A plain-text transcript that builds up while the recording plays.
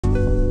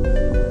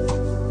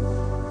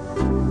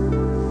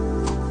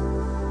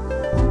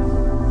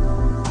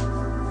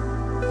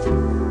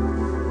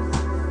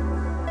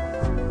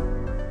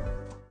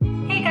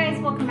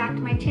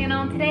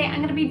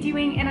be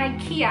doing an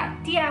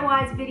IKEA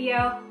DIYs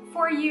video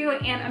for you,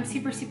 and I'm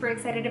super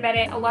excited about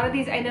it. A lot of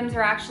these items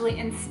are actually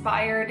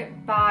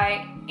inspired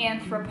by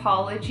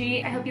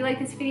anthropologie. I hope you like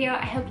this video.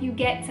 I hope you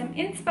get some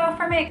inspo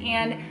from it.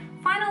 And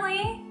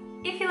finally,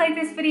 if you like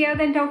this video,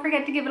 then don't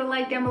forget to give it a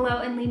like down below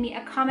and leave me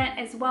a comment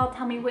as well.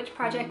 Tell me which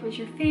project was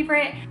your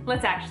favorite.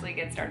 Let's actually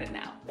get started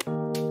now.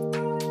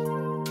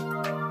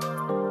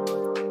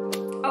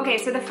 Okay,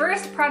 so the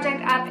first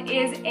project up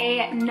is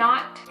a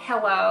knot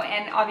pillow,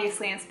 and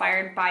obviously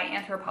inspired by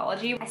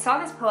anthropologie. I saw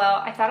this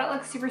pillow, I thought it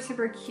looked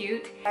super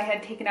cute. I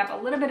had taken up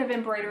a little bit of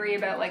embroidery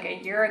about like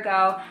a year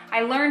ago.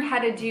 I learned how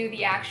to do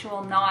the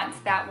actual knots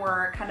that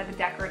were kind of the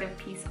decorative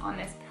piece on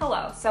this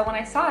pillow. So when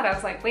I saw it, I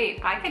was like, wait,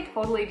 I could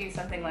totally do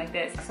something like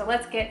this. So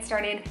let's get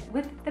started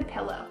with the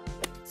pillow.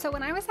 So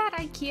when I was at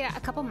IKEA a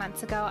couple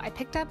months ago, I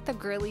picked up the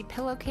girly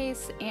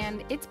pillowcase,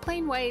 and it's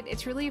plain white,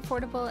 it's really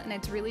affordable, and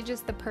it's really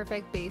just the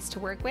perfect base to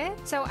work with.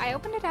 So I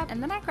opened it up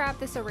and then I grabbed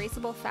this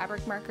erasable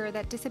fabric marker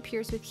that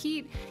disappears with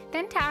heat.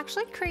 Then to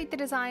actually create the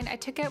design, I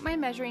took out my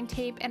measuring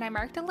tape and I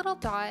marked a little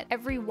dot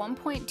every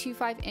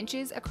 1.25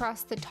 inches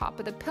across the top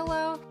of the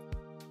pillow.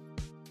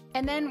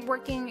 And then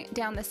working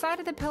down the side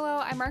of the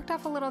pillow, I marked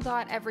off a little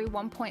dot every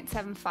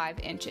 1.75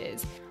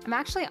 inches. I'm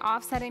actually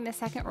offsetting the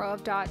second row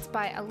of dots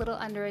by a little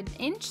under an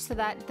inch so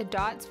that the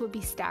dots will be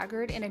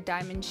staggered in a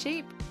diamond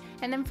shape.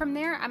 And then from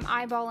there, I'm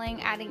eyeballing,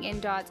 adding in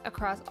dots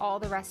across all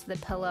the rest of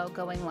the pillow,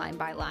 going line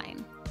by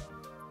line.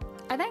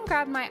 I then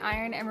grabbed my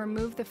iron and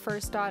removed the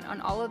first dot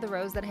on all of the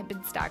rows that had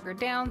been staggered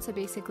down, so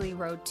basically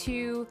row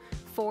 2,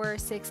 4,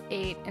 6,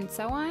 8, and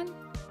so on.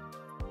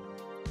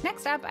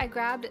 Next up, I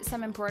grabbed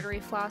some embroidery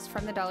floss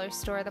from the dollar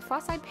store. The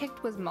floss I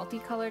picked was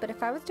multicolored, but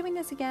if I was doing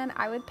this again,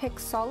 I would pick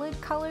solid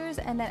colors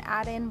and then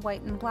add in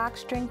white and black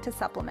string to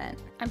supplement.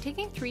 I'm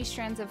taking 3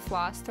 strands of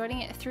floss, threading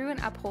it through an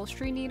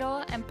upholstery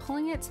needle, and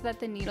pulling it so that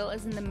the needle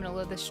is in the middle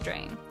of the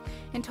string.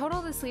 In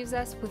total, this leaves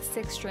us with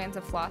 6 strands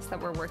of floss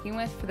that we're working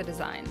with for the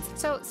designs.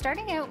 So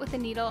starting out with the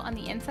needle on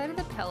the inside of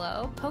the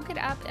pillow, poke it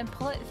up and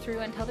pull it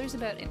through until there's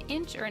about an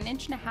inch or an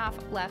inch and a half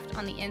left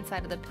on the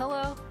inside of the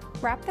pillow.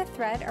 Wrap the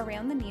thread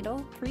around the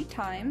needle 3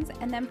 times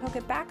and then poke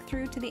it back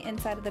through to the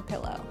inside of the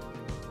pillow.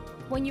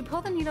 When you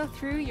pull the needle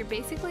through, you're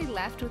basically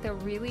left with a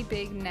really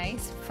big,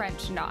 nice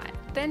French knot.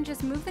 Then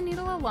just move the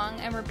needle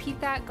along and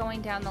repeat that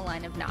going down the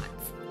line of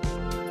knots.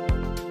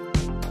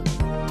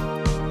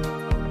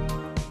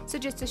 So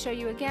just to show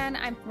you again,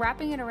 I'm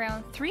wrapping it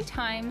around 3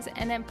 times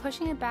and then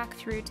pushing it back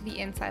through to the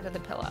inside of the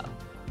pillow.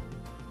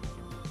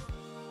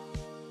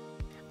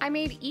 I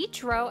made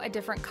each row a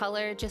different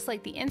color, just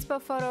like the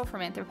inspo photo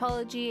from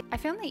anthropologie. I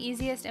found the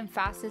easiest and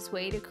fastest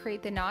way to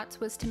create the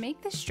knots was to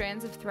make the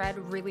strands of thread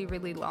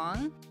really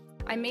long.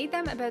 I made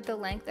them about the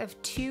length of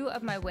 2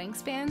 of my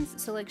wingspans,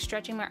 so like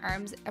stretching my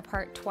arms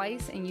apart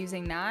twice and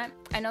using that.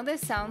 I know this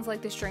sounds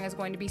like the string is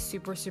going to be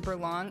super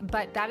long,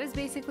 but that is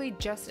basically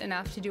just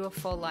enough to do a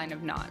full line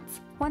of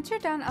knots. Once you're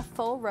done a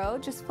full row,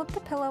 just flip the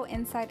pillow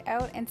inside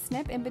out and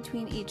snip in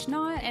between each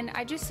knot, and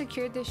I just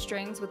secured the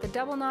strings with a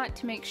double knot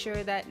to make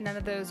sure that none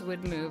of those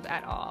would move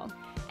at all.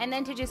 And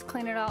then to just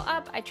clean it all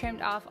up, I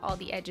trimmed off all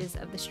the edges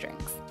of the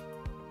strings.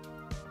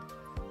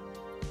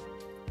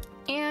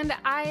 And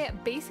I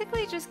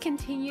basically just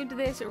continued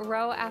this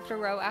row after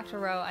row after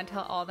row until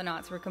all the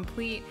knots were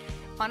complete.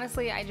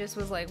 Honestly, I just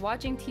was like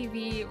watching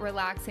TV,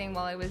 relaxing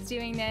while I was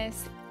doing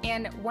this.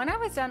 And when I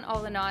was done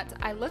all the knots,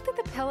 I looked at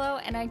the pillow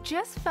and I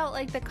just felt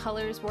like the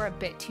colors were a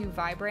bit too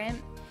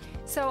vibrant.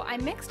 So I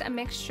mixed a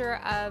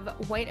mixture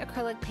of white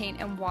acrylic paint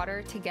and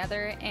water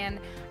together, and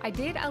I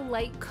did a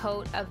light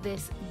coat of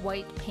this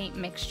white paint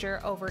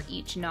mixture over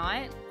each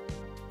knot.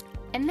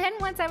 And then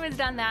once I was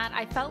done that,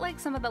 I felt like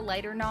some of the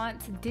lighter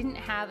knots didn't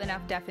have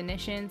enough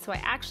definition, so I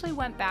actually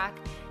went back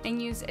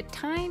and used a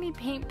tiny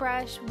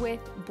paintbrush with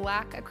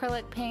black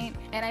acrylic paint,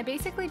 and I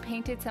basically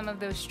painted some of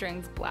those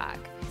strings black.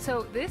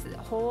 So this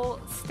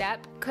whole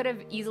step could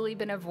have easily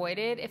been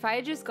avoided if I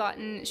had just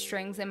gotten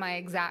strings in my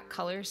exact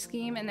color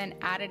scheme and then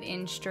added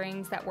in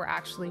strings that were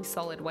actually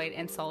solid white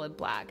and solid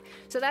black.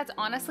 So that's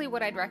honestly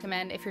what I'd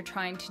recommend if you're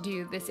trying to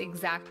do this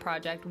exact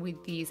project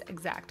with these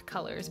exact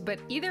colors. But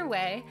either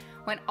way,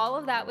 when all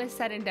of that was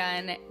said and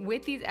done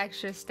with these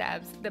extra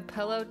steps, the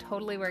pillow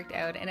totally worked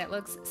out and it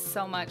looks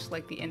so much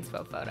like the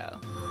inspo photo.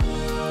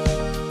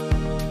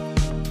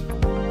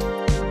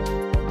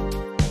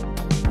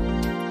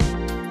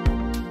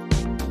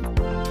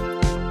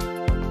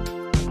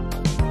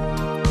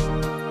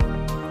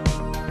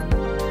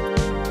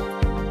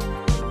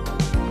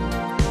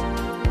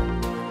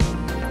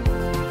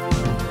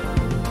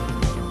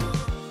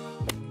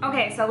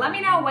 Okay, so let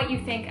me know what you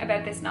think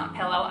about this knot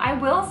pillow. I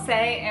will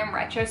say, in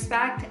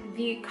retrospect,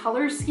 the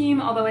color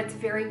scheme, although it's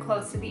very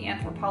close to the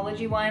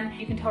anthropologie one,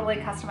 you can totally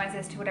customize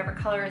this to whatever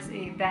colors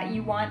that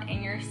you want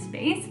in your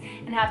space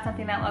and have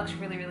something that looks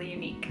really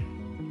unique.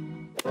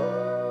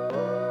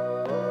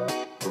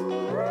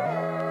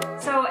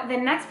 So the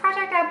next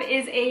project up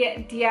is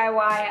a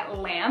DIY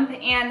lamp,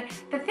 and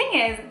the thing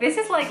is, this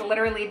is like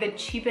literally the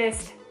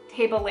cheapest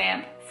table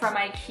lamp from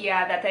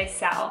IKEA that they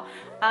sell.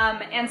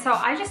 And so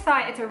I just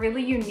thought it's a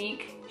really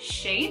unique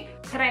shape.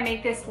 Could I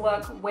make this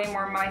look way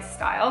more my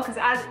style? Because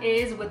as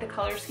is with the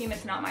color scheme,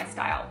 it's not my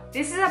style.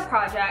 This is a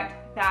project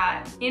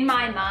that in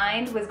my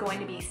mind was going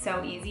to be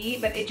so easy,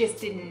 but it just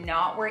did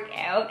not work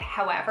out.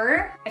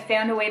 However, I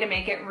found a way to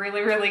make it really,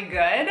 really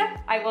good.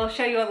 I will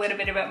show you a little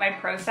bit about my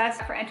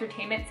process for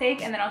entertainment's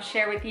sake, and then I'll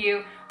share with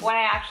you what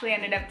I actually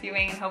ended up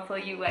doing, and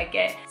hopefully you like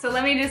it. So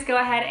let me just go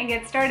ahead and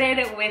get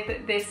started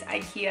with this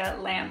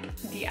IKEA lamp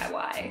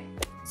DIY.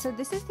 So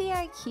this is the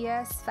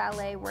IKEA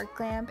Svalle work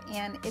lamp,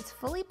 and it's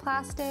fully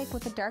plastic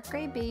with a dark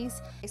gray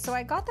base. So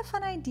I got the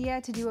fun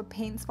idea to do a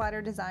paint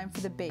splatter design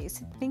for the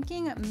base,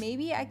 thinking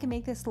maybe I could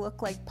make this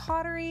look like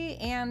pottery,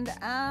 and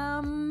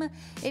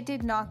it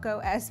did not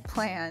go as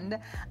planned.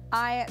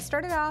 I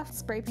started off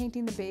spray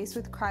painting the base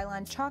with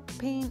Krylon chalk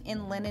paint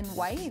in linen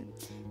white.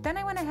 Then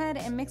I went ahead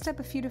and mixed up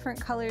a few different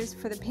colors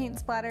for the paint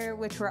splatter,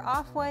 which were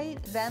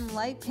off-white, then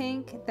light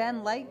pink,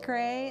 then light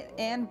gray,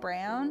 and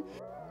brown.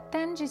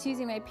 Then just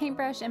using my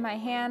paintbrush in my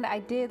hand, I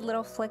did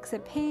little flicks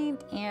of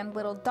paint and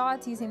little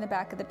dots using the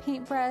back of the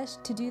paintbrush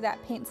to do that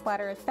paint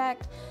splatter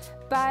effect.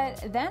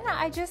 But then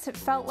I just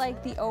felt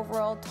like the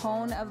overall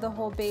tone of the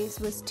whole base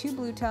was too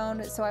blue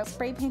toned, so I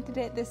spray painted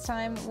it this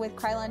time with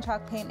Krylon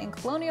chalk paint in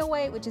colonial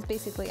white, which is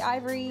basically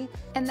ivory.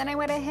 And then I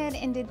went ahead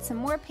and did some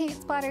more paint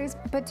splatters,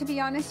 but to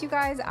be honest, you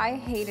guys, I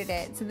hated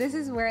it. So this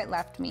is where it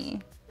left me.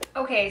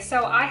 Okay,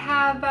 so I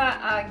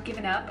have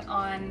given up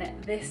on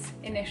this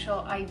initial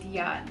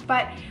idea,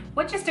 but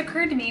what just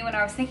occurred to me when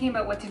I was thinking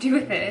about what to do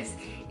with this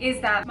is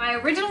that my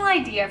original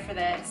idea for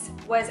this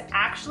was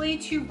actually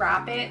to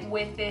wrap it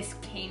with this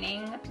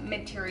caning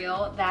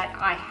material that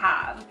I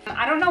have.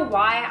 I don't know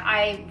why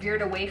I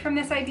veered away from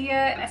this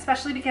idea,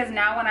 especially because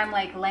now when I'm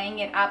like laying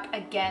it up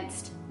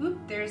against,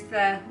 there's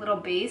the little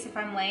base. If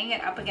I'm laying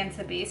it up against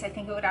the base, I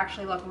think it would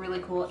actually look really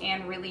cool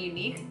and really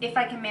unique if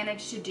I can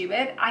manage to do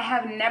it. I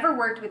have never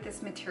worked with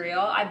this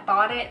material. I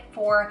bought it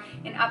for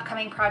an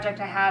upcoming project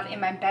I have in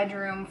my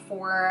bedroom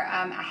for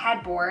a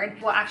headboard.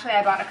 Well, actually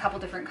I bought a couple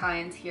different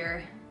kinds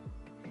here.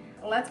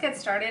 Let's get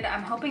started.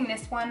 I'm hoping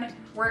this one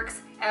works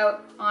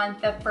out on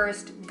the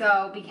first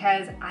go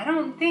because I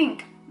don't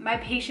think my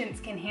patience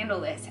can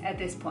handle this at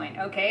this point,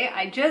 okay?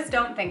 I just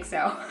don't think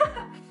so.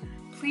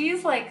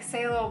 Please like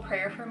say a little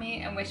prayer for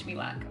me and wish me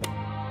luck.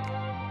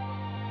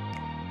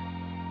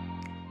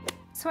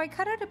 So I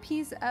cut out a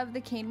piece of the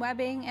cane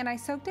webbing and I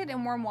soaked it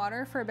in warm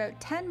water for about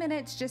 10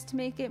 minutes just to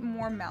make it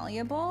more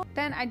malleable.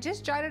 Then I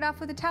just dried it off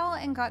with a towel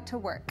and got to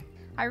work.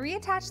 I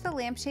reattached the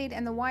lampshade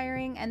and the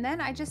wiring, and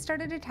then I just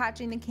started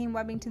attaching the cane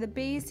webbing to the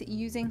base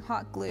using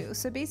hot glue.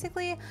 So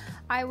basically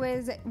I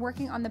was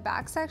working on the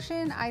back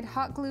section. I'd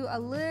hot glue a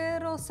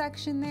little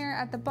section there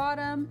at the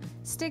bottom,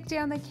 stick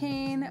down the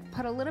cane,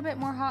 put a little bit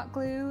more hot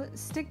glue,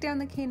 stick down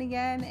the cane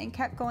again, and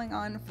kept going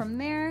on from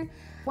there.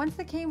 Once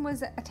the cane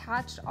was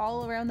attached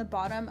all around the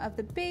bottom of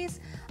the base,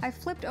 I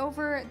flipped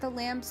over the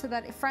lamp so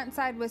that the front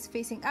side was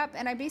facing up,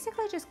 and I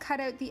basically just cut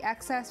out the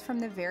excess from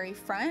the very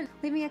front,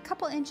 leaving a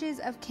couple inches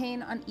of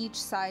cane on each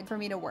side for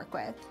me to work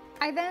with.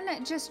 I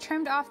then just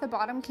trimmed off the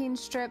bottom cane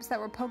strips that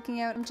were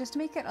poking out just to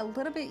make it a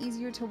little bit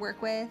easier to work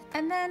with.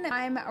 And then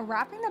I'm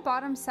wrapping the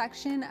bottom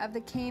section of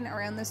the cane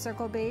around the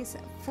circle base,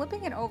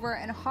 flipping it over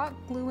and hot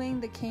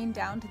gluing the cane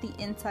down to the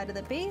inside of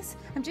the base.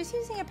 I'm just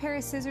using a pair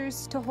of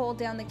scissors to hold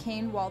down the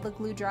cane while the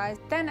glue dries.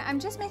 Then I'm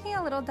just making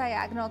a little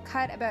diagonal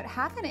cut about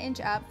 ½ an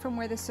inch up from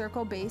where the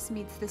circle base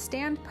meets the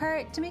stand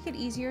part to make it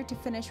easier to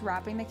finish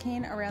wrapping the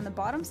cane around the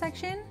bottom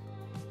section.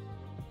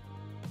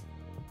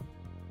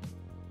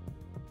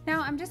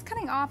 Now I'm just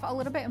cutting off a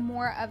little bit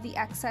more of the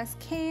excess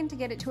cane to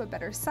get it to a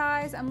better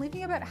size. I'm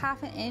leaving about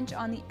 ½ an inch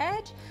on the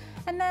edge,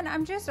 and then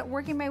I'm just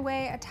working my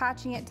way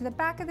attaching it to the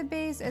back of the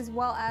base as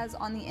well as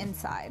on the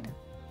inside.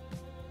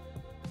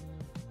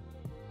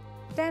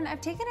 Then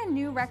I've taken a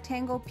new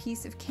rectangle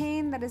piece of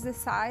cane that is the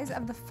size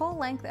of the full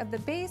length of the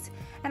base,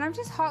 and I'm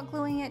just hot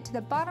gluing it to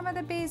the bottom of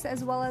the base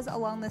as well as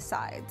along the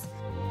sides.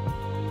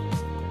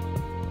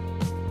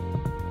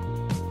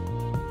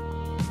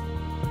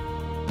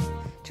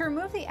 To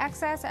remove the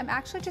excess, I'm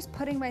actually just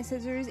putting my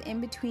scissors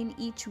in between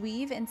each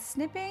weave and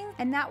snipping,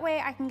 and that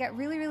way I can get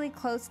really, really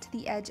close to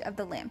the edge of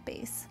the lamp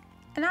base.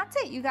 And that's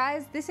it, you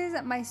guys. This is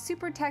my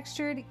super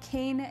textured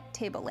cane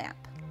table lamp.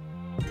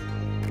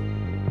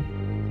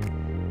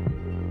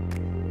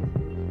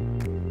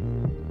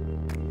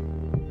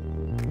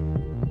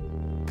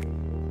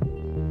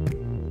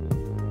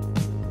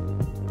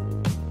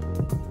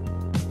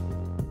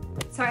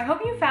 So I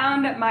hope you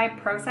found my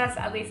process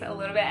at least a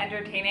little bit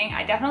entertaining.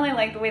 I definitely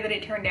like the way that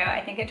it turned out.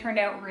 I think it turned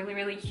out really,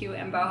 really cute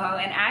and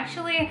boho, and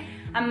actually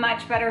a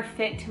much better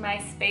fit to my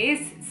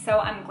space. So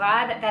I'm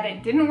glad that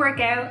it didn't work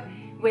out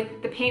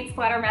with the paint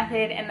splatter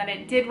method and that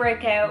it did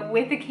work out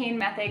with the cane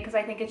method, because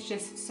I think it's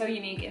just so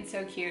unique and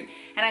so cute.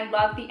 And I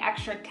love the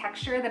extra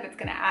texture that it's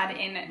gonna add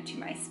in to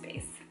my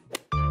space.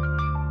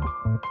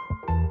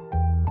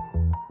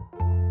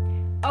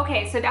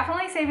 Okay, so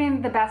definitely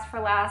saving the best for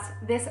last.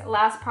 This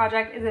last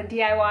project is a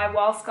DIY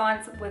wall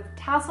sconce with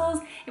tassels.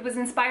 It was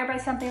inspired by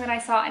something that I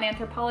saw in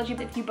Anthropologie.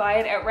 If you buy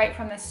it outright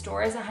from the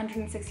store, it's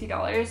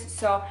 $160.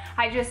 So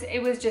it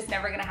was just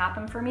never gonna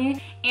happen for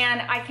me.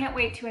 And I can't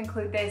wait to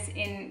include this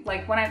in,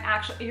 like, when I'm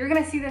actually, you're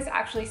gonna see this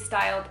actually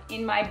styled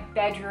in my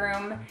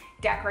bedroom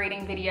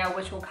decorating video,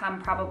 which will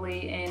come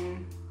probably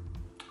in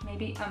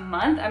maybe a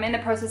month. I'm in the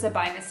process of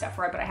buying this stuff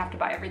for it, but I have to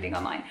buy everything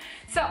online.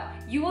 So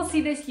you will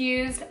see this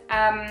used.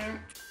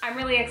 I'm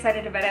really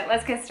excited about it.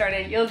 Let's get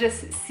started. You'll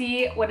just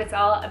see what it's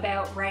all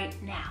about right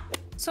now.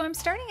 So I'm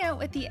starting out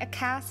with the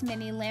HACKS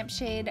mini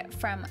lampshade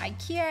from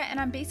IKEA, and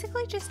I'm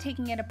basically just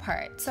taking it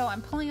apart. So I'm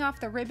pulling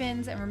off the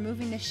ribbons and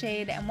removing the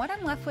shade, and what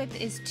I'm left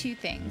with is two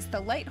things, the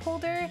light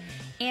holder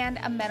and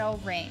a metal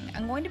ring.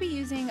 I'm going to be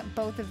using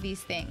both of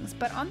these things,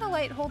 but on the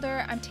light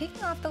holder, I'm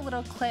taking off the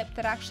little clip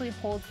that actually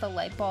holds the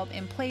light bulb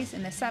in place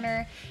in the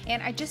center,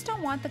 and I just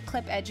don't want the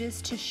clip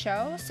edges to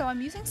show, so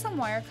I'm using some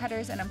wire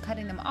cutters and I'm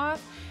cutting them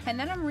off, and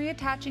then I'm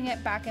reattaching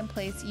it back in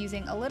place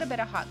using a little bit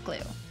of hot glue.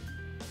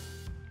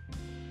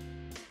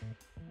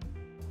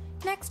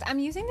 Next, I'm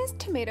using this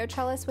tomato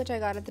trellis, which I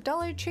got at the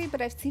Dollar Tree,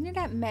 but I've seen it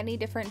at many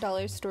different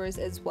dollar stores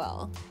as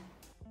well.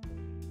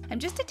 I'm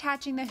just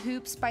attaching the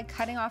hoops by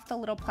cutting off the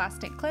little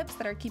plastic clips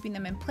that are keeping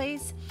them in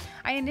place.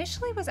 I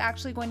initially was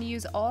actually going to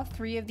use all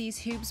three of these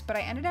hoops, but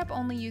I ended up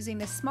only using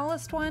the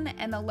smallest one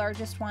and the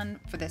largest one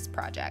for this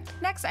project.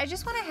 Next, I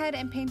just went ahead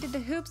and painted the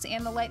hoops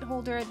and the light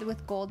holder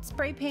with gold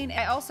spray paint.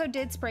 I also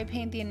did spray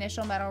paint the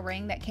initial metal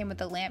ring that came with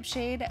the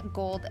lampshade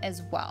gold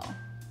as well.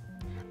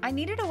 I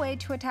needed a way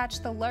to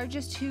attach the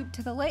largest hoop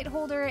to the light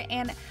holder,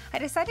 and I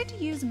decided to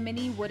use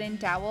mini wooden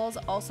dowels,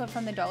 also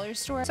from the dollar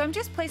store. So I'm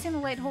just placing the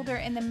light holder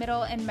in the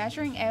middle and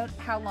measuring out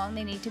how long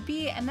they need to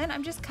be, and then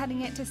I'm just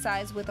cutting it to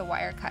size with a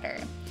wire cutter.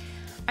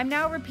 I'm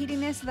now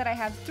repeating this so that I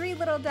have 3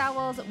 little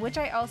dowels, which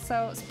I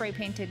also spray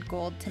painted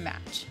gold to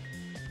match.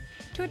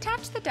 To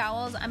attach the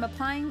dowels, I'm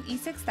applying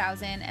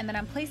E6000, and then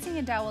I'm placing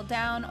a dowel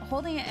down,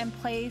 holding it in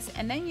place,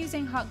 and then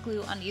using hot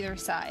glue on either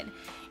side.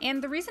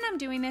 And the reason I'm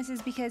doing this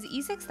is because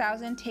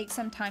E6000 takes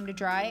some time to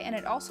dry, and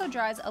it also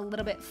dries a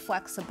little bit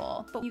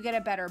flexible, but you get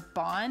a better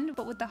bond.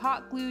 But with the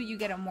hot glue, you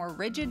get a more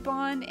rigid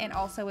bond, and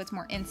also it's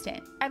more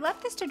instant. I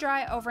left this to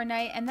dry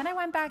overnight, and then I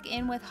went back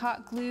in with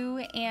hot glue,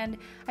 and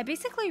I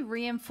basically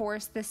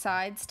reinforced the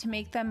sides to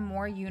make them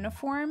more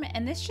uniform,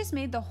 and this just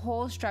made the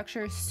whole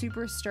structure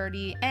super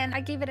sturdy. And I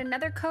gave it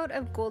another coat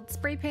of gold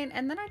spray paint,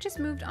 and then I just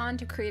moved on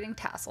to creating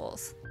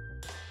tassels.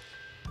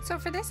 So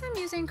for this, I'm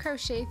using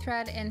crochet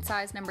thread in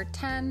size number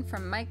 10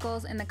 from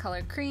Michaels in the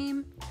color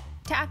cream.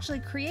 To actually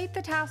create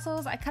the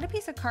tassels, I cut a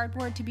piece of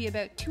cardboard to be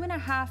about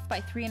 2.5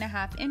 by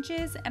 3.5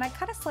 inches, and I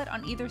cut a slit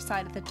on either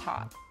side of the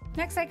top.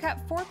 Next, I cut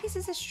 4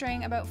 pieces of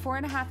string about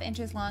 4.5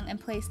 inches long and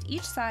placed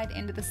each side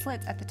into the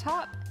slits at the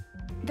top.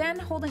 Then,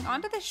 holding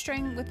onto the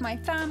string with my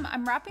thumb,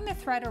 I'm wrapping the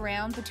thread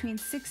around between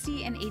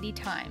 60 and 80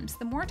 times.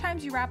 The more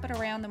times you wrap it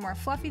around, the more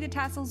fluffy the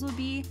tassels will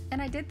be,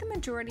 and I did the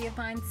majority of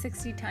mine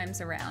 60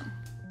 times around.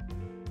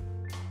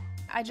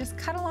 I just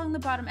cut along the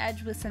bottom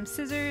edge with some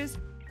scissors.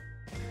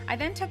 I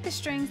then took the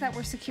strings that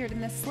were secured in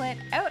the slit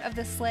out of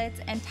the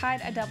slits and tied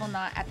a double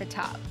knot at the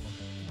top.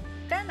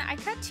 Then I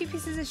cut 2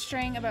 pieces of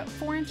string about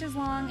 4 inches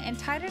long and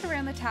tied it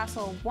around the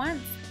tassel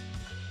once,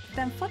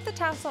 then flipped the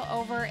tassel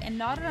over and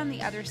knotted on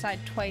the other side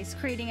twice,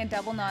 creating a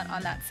double knot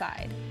on that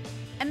side.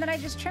 And then I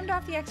just trimmed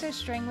off the excess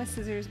string with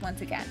scissors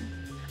once again.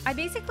 I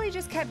basically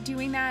just kept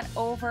doing that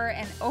over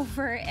and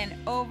over and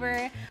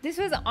over. This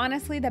was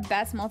honestly the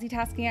best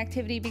multitasking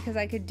activity because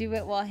I could do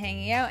it while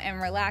hanging out and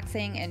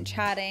relaxing and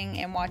chatting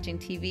and watching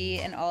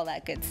TV and all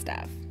that good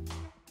stuff.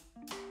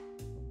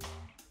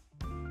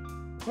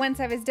 Once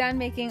I was done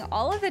making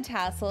all of the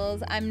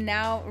tassels, I'm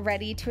now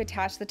ready to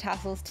attach the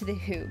tassels to the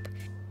hoop.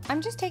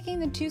 I'm just taking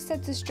the 2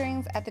 sets of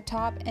strings at the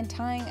top and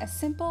tying a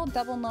simple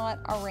double knot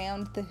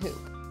around the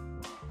hoop.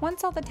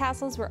 Once all the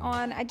tassels were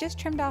on, I just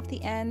trimmed off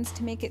the ends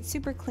to make it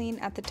super clean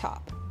at the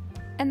top.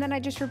 And then I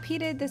just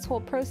repeated this whole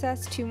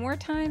process 2 more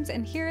times,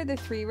 and here are the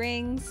 3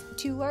 rings.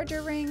 2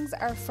 larger rings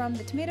are from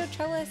the tomato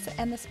trellis,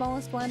 and the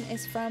smallest one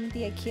is from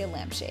the IKEA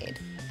lampshade.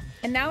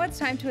 And now it's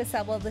time to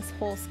assemble this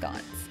whole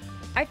sconce.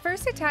 I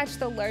first attached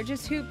the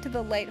largest hoop to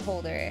the light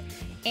holder,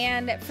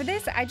 and for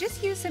this I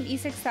just used some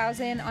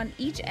E6000 on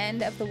each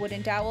end of the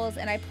wooden dowels,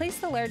 and I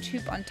placed the large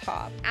hoop on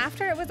top.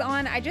 After it was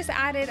on, I just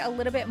added a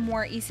little bit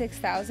more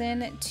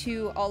E6000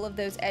 to all of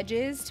those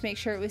edges to make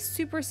sure it was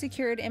super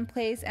secured in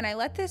place, and I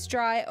let this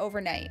dry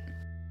overnight.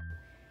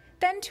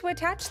 Then to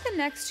attach the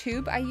next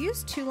hoop, I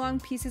used 2 long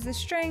pieces of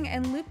string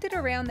and looped it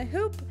around the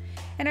hoop,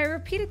 and I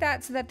repeated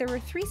that so that there were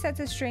 3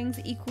 sets of strings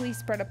equally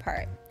spread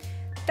apart.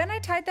 Then I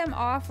tied them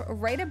off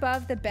right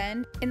above the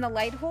bend in the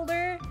light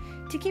holder.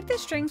 To keep the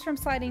strings from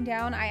sliding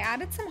down, I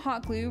added some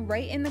hot glue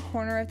right in the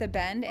corner of the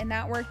bend, and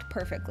that worked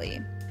perfectly.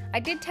 I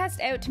did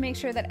test out to make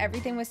sure that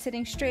everything was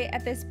sitting straight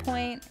at this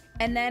point,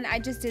 and then I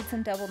just did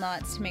some double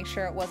knots to make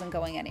sure it wasn't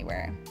going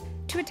anywhere.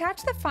 To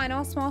attach the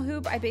final small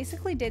hoop, I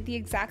basically did the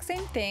exact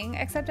same thing,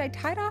 except I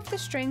tied off the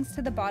strings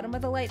to the bottom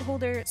of the light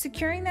holder,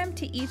 securing them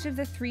to each of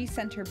the 3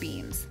 center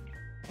beams.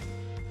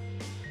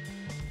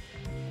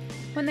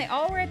 When they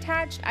all were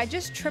attached, I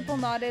just triple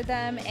knotted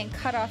them and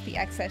cut off the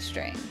excess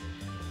string.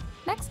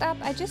 Next up,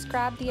 I just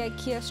grabbed the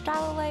IKEA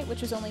Stralolite,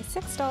 which was only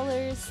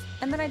 $6,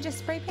 and then I just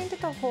spray painted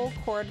the whole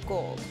cord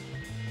gold.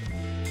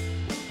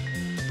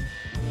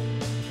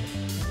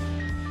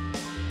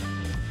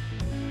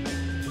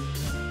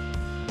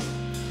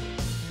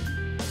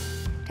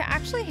 To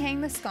actually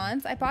hang the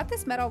sconce, I bought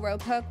this metal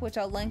rope hook, which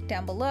I'll link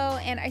down below,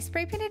 and I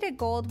spray painted it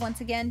gold once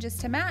again just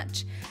to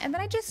match, and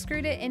then I just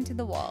screwed it into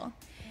the wall.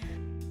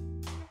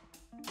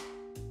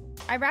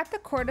 I wrapped the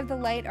cord of the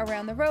light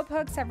around the rope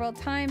hook several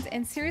times,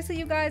 and seriously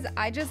you guys,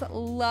 I just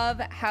love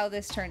how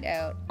this turned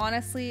out.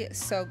 Honestly,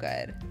 so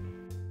good.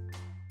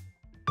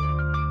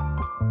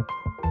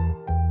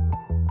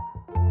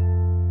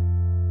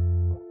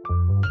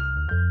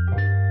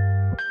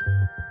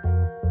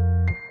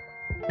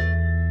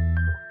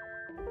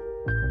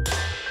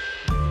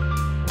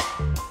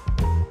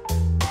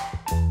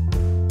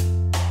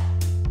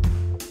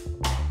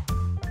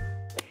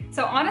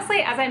 So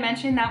honestly, as I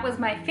mentioned, that was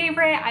my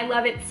favorite. I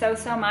love it so,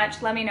 so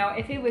much. Let me know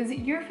if it was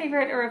your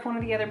favorite or if one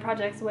of the other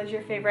projects was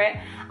your favorite.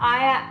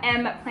 I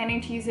am planning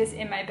to use this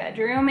in my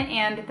bedroom,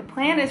 and the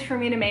plan is for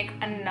me to make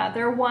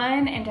another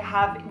one and to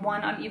have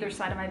one on either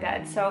side of my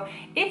bed. So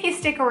if you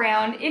stick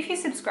around, if you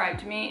subscribe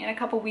to me, in a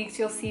couple weeks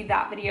you'll see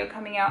that video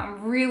coming out.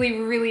 I'm really,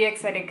 really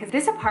excited because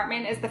this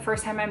apartment is the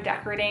first time I'm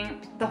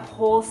decorating the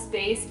whole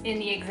space in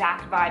the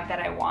exact vibe that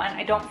I want.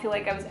 I don't feel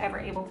like I was ever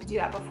able to do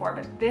that before,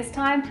 but this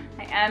time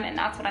I am, and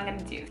that's what I'm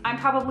gonna do. I'm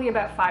probably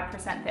about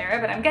 5% there,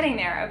 but I'm getting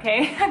there,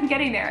 okay? I'm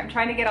getting there. I'm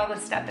trying to get all the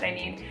stuff that I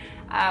need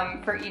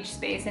for each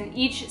space, and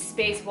each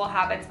space will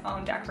have its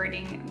own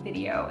decorating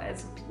video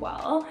as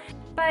well.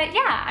 But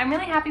yeah, I'm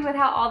really happy with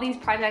how all these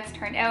projects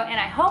turned out, and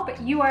I hope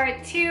you are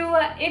too.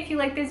 If you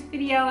like this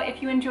video,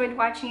 if you enjoyed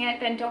watching it,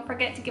 then don't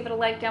forget to give it a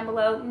like down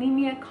below. Leave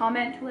me a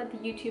comment to let the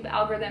YouTube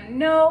algorithm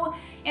know,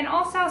 and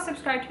also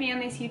subscribe to me on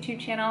this YouTube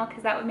channel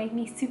because that would make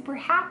me super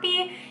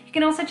happy. You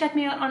can also check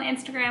me out on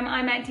Instagram.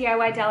 I'm at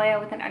DIY Dalia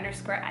with an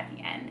underscore at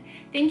the end.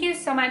 Thank you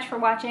so much for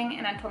watching,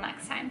 and until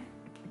next time,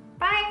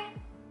 bye!